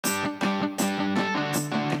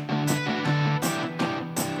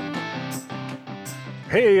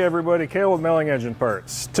Hey everybody, Cale with Melling Engine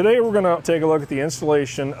Parts. Today we're going to take a look at the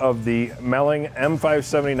installation of the Melling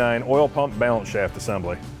M579 oil pump balance shaft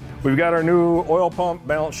assembly. We've got our new oil pump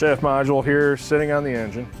balance shaft module here sitting on the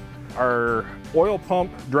engine. Our oil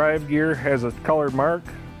pump drive gear has a colored mark,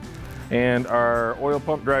 and our oil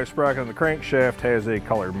pump drive sprocket on the crankshaft has a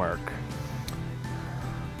colored mark.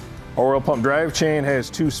 Our oil pump drive chain has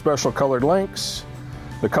two special colored links.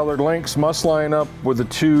 The colored links must line up with the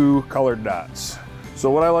two colored dots. So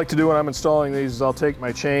what I like to do when I'm installing these is I'll take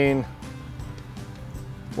my chain,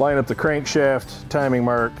 line up the crankshaft timing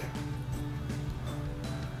mark.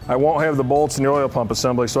 I won't have the bolts in the oil pump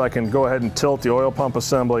assembly, so I can go ahead and tilt the oil pump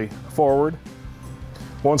assembly forward.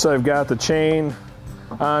 Once I've got the chain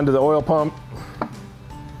onto the oil pump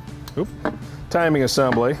timing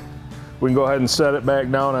assembly, we can go ahead and set it back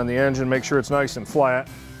down on the engine, make sure it's nice and flat.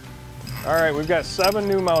 All right, we've got 7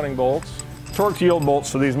 new mounting bolts. Torque yield bolts,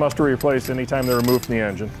 so these must be replaced anytime they're removed from the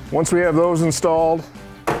engine. Once we have those installed,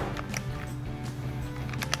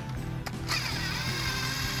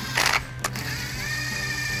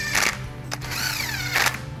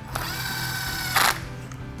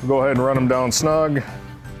 we'll go ahead and run them down snug.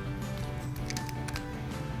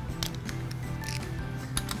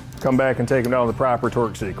 Come back and take them down the proper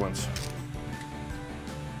torque sequence.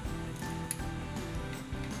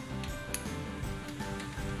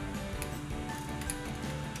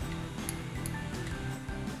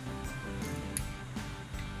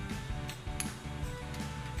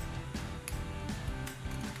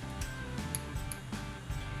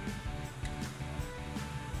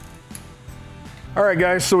 All right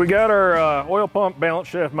guys, so we got our oil pump balance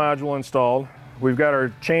shaft module installed. We've got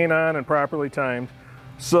our chain on and properly timed.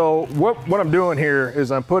 So what I'm doing here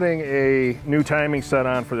is I'm putting a new timing set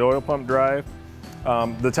on for the oil pump drive.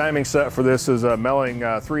 The timing set for this is a Melling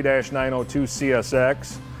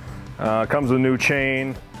 3-902 CSX. Comes with a new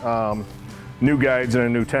chain, new guides, and a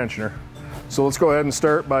new tensioner. So let's go ahead and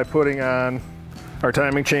start by putting on our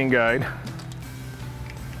timing chain guide.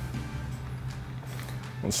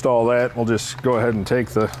 Install that. We'll just go ahead and take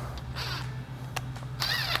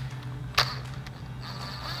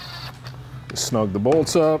snug the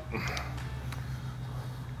bolts up,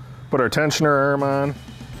 put our tensioner arm on,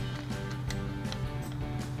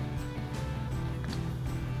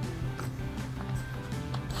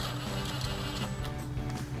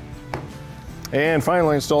 and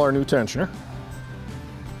finally install our new tensioner.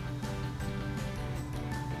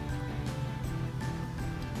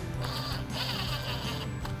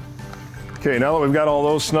 Okay, now that we've got all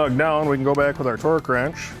those snugged down, we can go back with our torque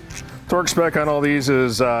wrench. Torque spec on all these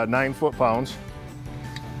is 9 foot-pounds.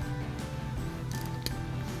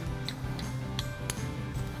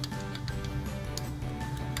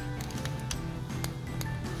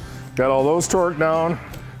 Got all those torqued down.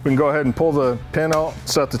 We can go ahead and pull the pin out,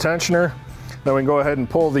 set the tensioner. Then we can go ahead and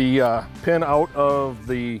pull the pin out of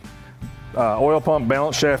the oil pump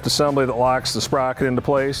balance shaft assembly that locks the sprocket into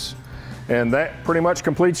place. And that pretty much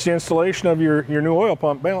completes the installation of your new oil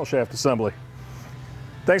pump balance shaft assembly.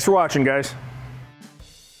 Thanks for watching, guys.